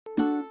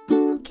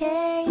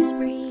case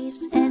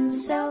briefs, and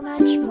so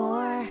much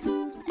more.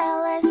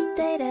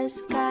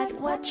 LSData's got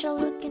what you're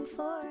looking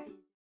for.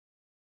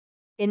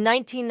 In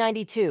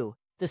 1992,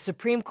 the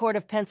Supreme Court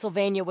of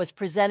Pennsylvania was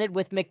presented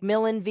with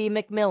McMillen v.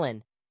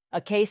 McMillen, a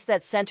case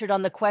that centered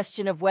on the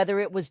question of whether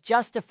it was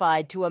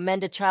justified to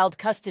amend a child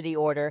custody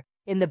order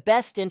in the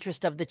best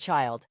interest of the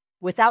child,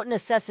 without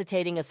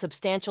necessitating a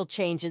substantial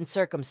change in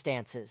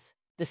circumstances.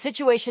 The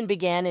situation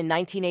began in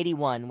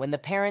 1981 when the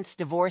parents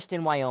divorced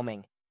in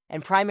Wyoming,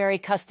 and primary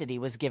custody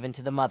was given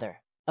to the mother.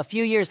 A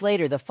few years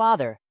later, the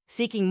father,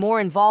 seeking more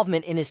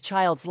involvement in his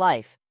child's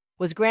life,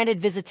 was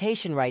granted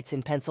visitation rights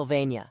in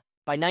Pennsylvania.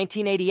 By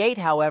 1988,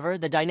 however,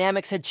 the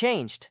dynamics had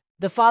changed.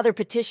 The father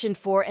petitioned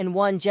for and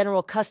won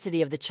general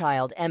custody of the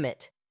child,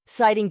 Emmett,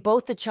 citing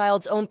both the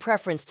child's own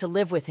preference to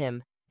live with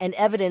him and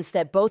evidence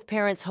that both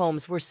parents'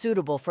 homes were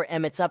suitable for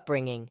Emmett's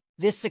upbringing.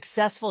 This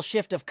successful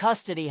shift of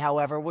custody,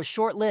 however, was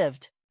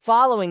short-lived.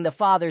 Following the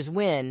father's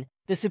win,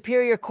 the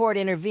Superior Court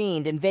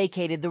intervened and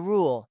vacated the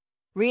rule,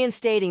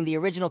 reinstating the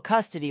original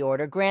custody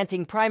order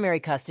granting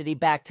primary custody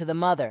back to the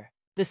mother.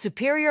 The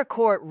Superior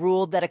Court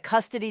ruled that a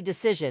custody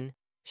decision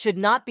should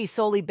not be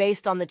solely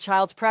based on the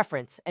child's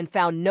preference and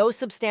found no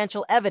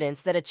substantial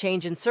evidence that a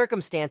change in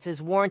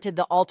circumstances warranted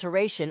the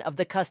alteration of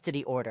the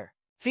custody order.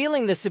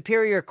 Feeling the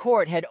Superior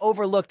Court had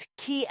overlooked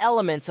key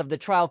elements of the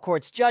trial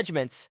court's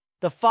judgments,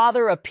 the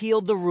father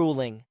appealed the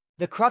ruling.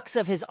 The crux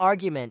of his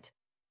argument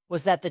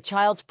was that the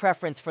child's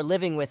preference for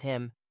living with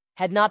him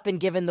had not been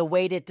given the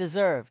weight it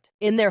deserved.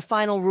 In their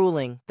final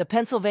ruling, the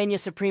Pennsylvania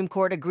Supreme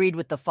Court agreed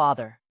with the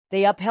father.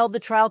 They upheld the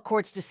trial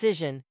court's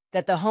decision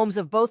that the homes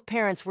of both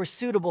parents were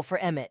suitable for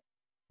Emmett,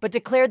 but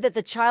declared that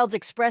the child's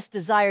expressed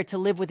desire to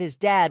live with his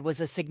dad was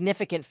a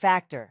significant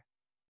factor.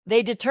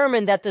 They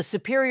determined that the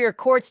Superior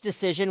Court's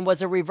decision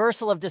was a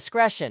reversal of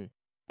discretion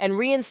and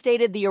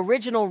reinstated the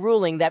original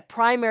ruling that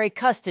primary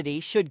custody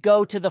should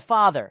go to the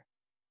father,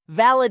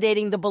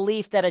 validating the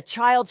belief that a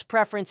child's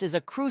preference is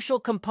a crucial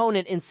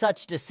component in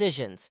such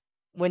decisions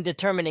when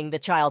determining the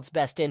child's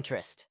best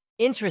interest.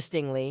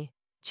 Interestingly,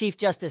 Chief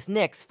Justice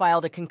Nix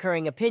filed a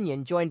concurring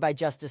opinion joined by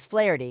Justice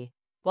Flaherty,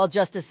 while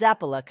Justice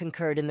Zappala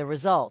concurred in the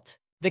result.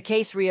 The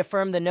case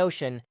reaffirmed the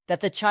notion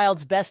that the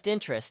child's best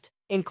interest,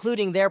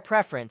 including their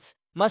preference,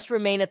 must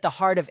remain at the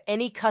heart of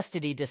any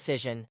custody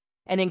decision,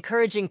 and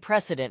encouraging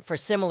precedent for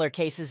similar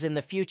cases in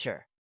the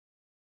future.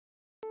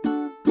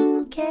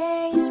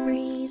 Case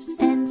briefs,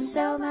 and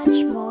so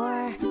much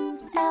more.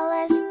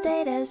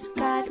 LSData's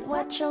got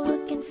what you're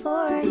looking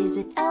for.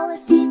 Visit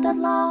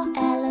lsd.law,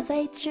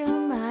 elevate your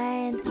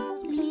mind.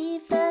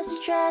 Leave the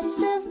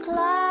stress of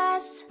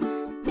class.